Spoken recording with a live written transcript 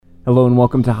Hello and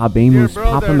welcome to Habemus,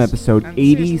 Papam episode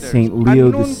 80, St. Leo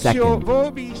II. Annuncio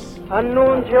vobis.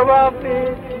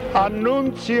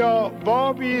 Annuncio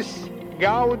vobis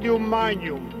Gaudium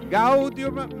Magnum.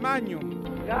 Gaudium Magnum.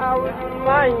 Gaudium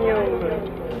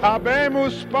Magnum.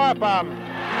 Habemus Papam.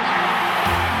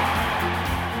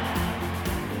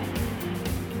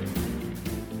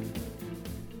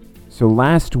 So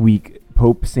last week,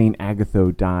 Pope St.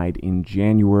 Agatho died in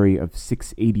January of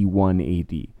 681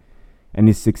 AD. And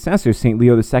his successor, St.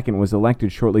 Leo II, was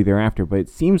elected shortly thereafter, but it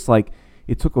seems like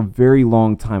it took a very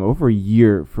long time, over a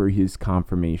year, for his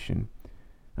confirmation.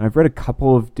 And I've read a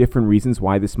couple of different reasons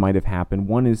why this might have happened.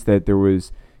 One is that there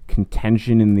was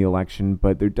contention in the election,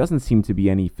 but there doesn't seem to be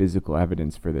any physical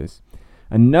evidence for this.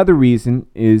 Another reason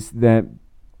is that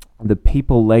the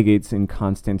papal legates in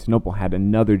Constantinople had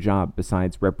another job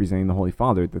besides representing the Holy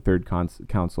Father at the Third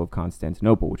Council of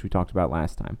Constantinople, which we talked about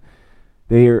last time.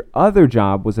 Their other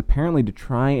job was apparently to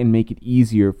try and make it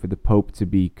easier for the Pope to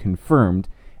be confirmed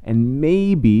and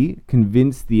maybe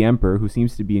convince the Emperor, who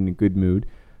seems to be in a good mood,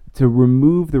 to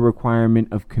remove the requirement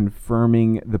of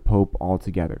confirming the Pope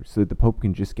altogether so that the Pope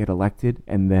can just get elected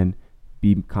and then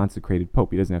be consecrated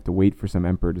Pope. He doesn't have to wait for some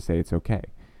Emperor to say it's okay.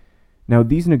 Now,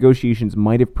 these negotiations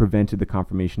might have prevented the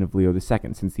confirmation of Leo II,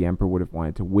 since the Emperor would have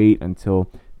wanted to wait until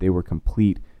they were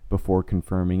complete before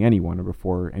confirming anyone or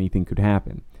before anything could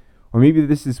happen. Or maybe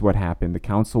this is what happened. The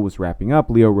council was wrapping up.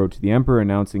 Leo wrote to the emperor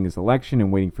announcing his election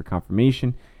and waiting for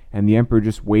confirmation, and the emperor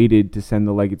just waited to send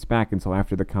the legates back until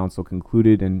after the council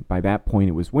concluded, and by that point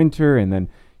it was winter, and then,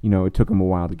 it took him a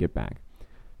while to get back.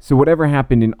 So whatever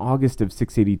happened, in August of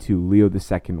 682, Leo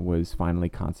II was finally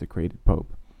consecrated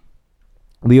pope.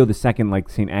 Leo II, like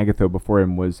St. Agatho before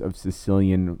him, was of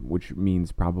Sicilian, which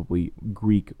means probably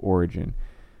Greek origin.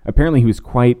 Apparently, he was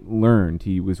quite learned.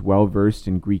 He was well-versed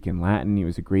in Greek and Latin. He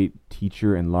was a great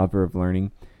teacher and lover of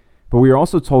learning. But we are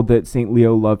also told that St.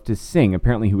 Leo loved to sing.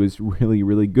 Apparently, he was really,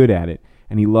 really good at it,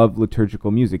 and he loved liturgical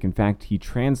music. In fact, he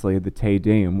translated the Te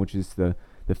Deum, which is the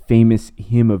famous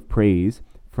hymn of praise,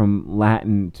 from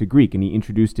Latin to Greek, and he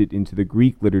introduced it into the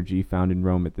Greek liturgy found in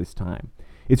Rome at this time.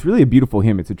 It's really a beautiful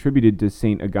hymn. It's attributed to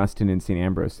St. Augustine and St.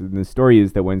 Ambrose. And the story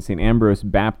is that when St. Ambrose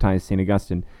baptized St.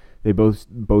 Augustine, they both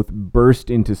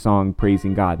burst into song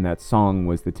praising God, and that song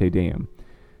was the Te Deum.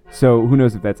 So who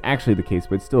knows if that's actually the case,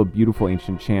 but it's still a beautiful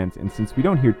ancient chant, and since we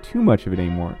don't hear too much of it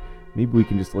anymore, maybe we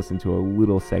can just listen to a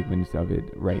little segment of it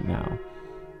right now.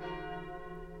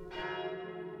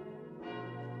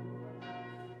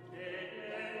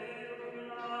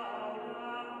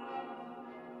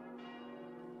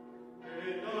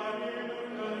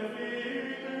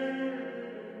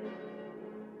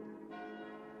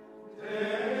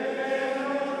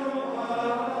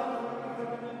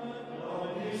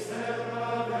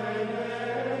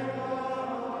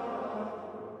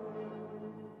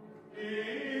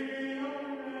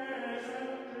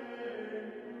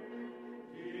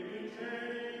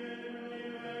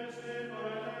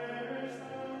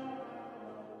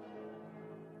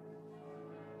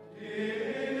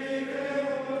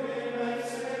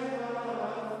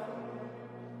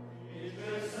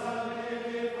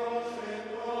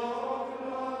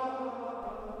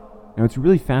 Now, it's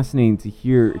really fascinating to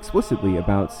hear explicitly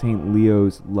about St.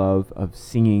 Leo's love of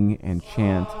singing and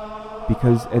chant,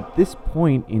 because at this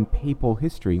point in papal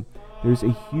history, there's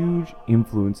a huge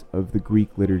influence of the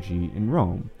Greek liturgy in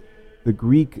Rome. The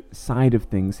Greek side of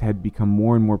things had become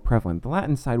more and more prevalent. The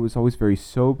Latin side was always very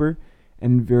sober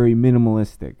and very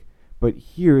minimalistic, but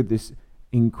here this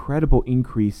incredible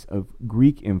increase of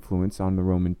Greek influence on the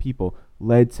Roman people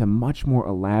led to much more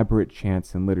elaborate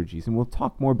chants and liturgies, and we'll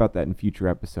talk more about that in future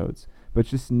episodes, but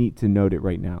it's just neat to note it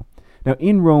right now. Now,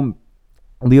 in Rome,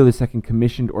 Leo II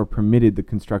commissioned or permitted the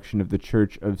construction of the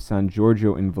church of San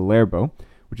Giorgio in Viterbo,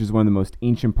 which is one of the most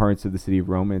ancient parts of the city of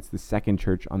Rome, and it's the second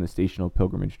church on the stational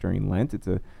pilgrimage during Lent. It's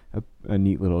a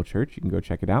neat little church. You can go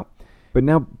check it out. But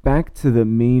now back to the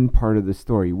main part of the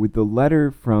story. With the letter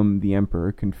from the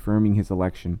emperor confirming his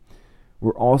election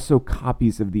were also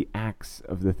copies of the Acts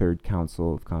of the Third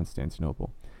Council of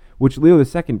Constantinople, which Leo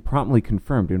II promptly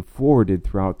confirmed and forwarded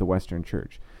throughout the Western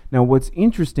Church. Now, what's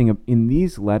interesting in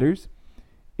these letters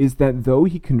is that though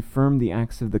he confirmed the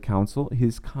Acts of the Council,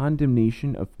 his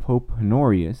condemnation of Pope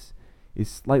Honorius is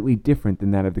slightly different than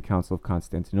that of the Council of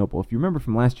Constantinople. If you remember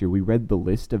from last year, we read the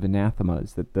list of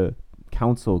anathemas that the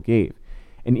council gave,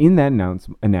 and in that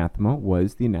anathema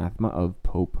was the anathema of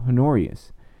Pope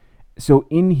Honorius. So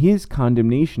in his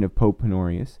condemnation of Pope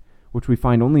Honorius, which we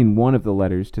find only in one of the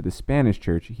letters to the Spanish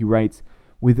church, he writes,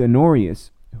 "With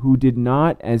Honorius, who did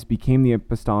not, as became the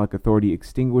apostolic authority,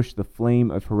 extinguish the flame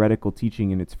of heretical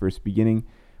teaching in its first beginning,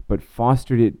 but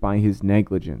fostered it by his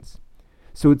negligence."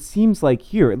 So it seems like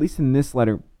here, at least in this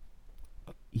letter,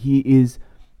 he is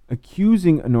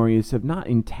accusing Honorius of not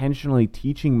intentionally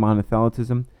teaching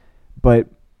monothelitism, but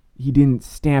he didn't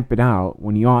stamp it out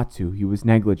when he ought to. He was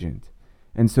negligent.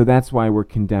 And so that's why we're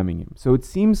condemning him. So it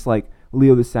seems like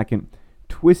Leo II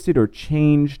twisted or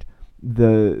changed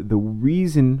the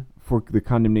reason for the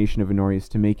condemnation of Honorius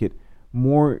to make it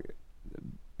more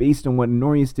based on what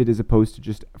Honorius did as opposed to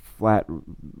just flat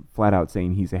out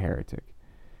saying he's a heretic.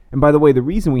 And by the way, the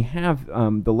reason we have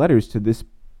the letters to this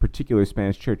particular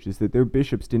Spanish church is that their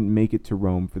bishops didn't make it to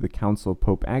Rome for the council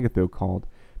Pope Agatho called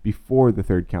before the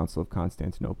Third Council of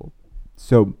Constantinople.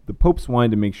 So the popes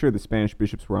wanted to make sure the Spanish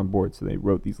bishops were on board, so they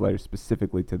wrote these letters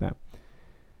specifically to them.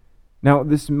 Now,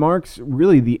 this marks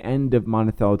really the end of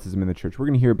monothelitism in the church. We're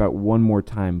going to hear about one more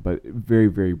time, but very,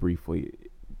 very briefly.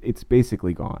 It's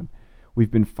basically gone.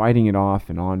 We've been fighting it off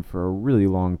and on for a really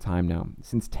long time now,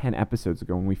 since 10 episodes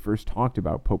ago when we first talked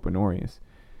about Pope Honorius.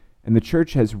 And the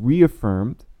church has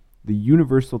reaffirmed the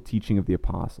universal teaching of the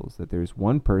apostles, that there is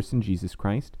one person, Jesus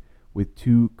Christ, with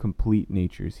two complete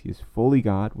natures. He is fully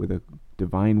God with a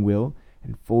divine will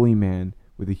and fully man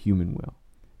with a human will.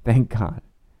 Thank God.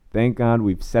 Thank God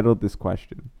we've settled this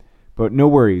question. But no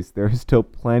worries, there are still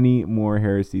plenty more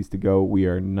heresies to go. We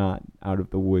are not out of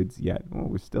the woods yet. Well,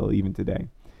 we're still even today.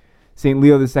 St.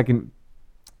 Leo II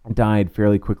died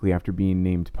fairly quickly after being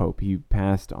named pope. He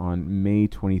passed on May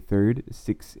 23rd,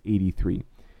 683.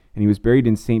 And he was buried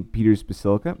in St. Peter's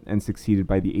Basilica and succeeded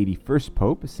by the 81st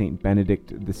Pope, St.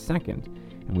 Benedict II.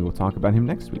 And we will talk about him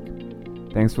next week.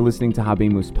 Thanks for listening to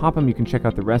Habemus Papam. You can check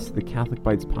out the rest of the Catholic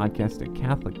Bites podcast at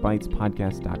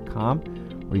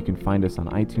catholicbitespodcast.com, or you can find us on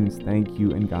iTunes. Thank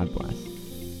you and God bless.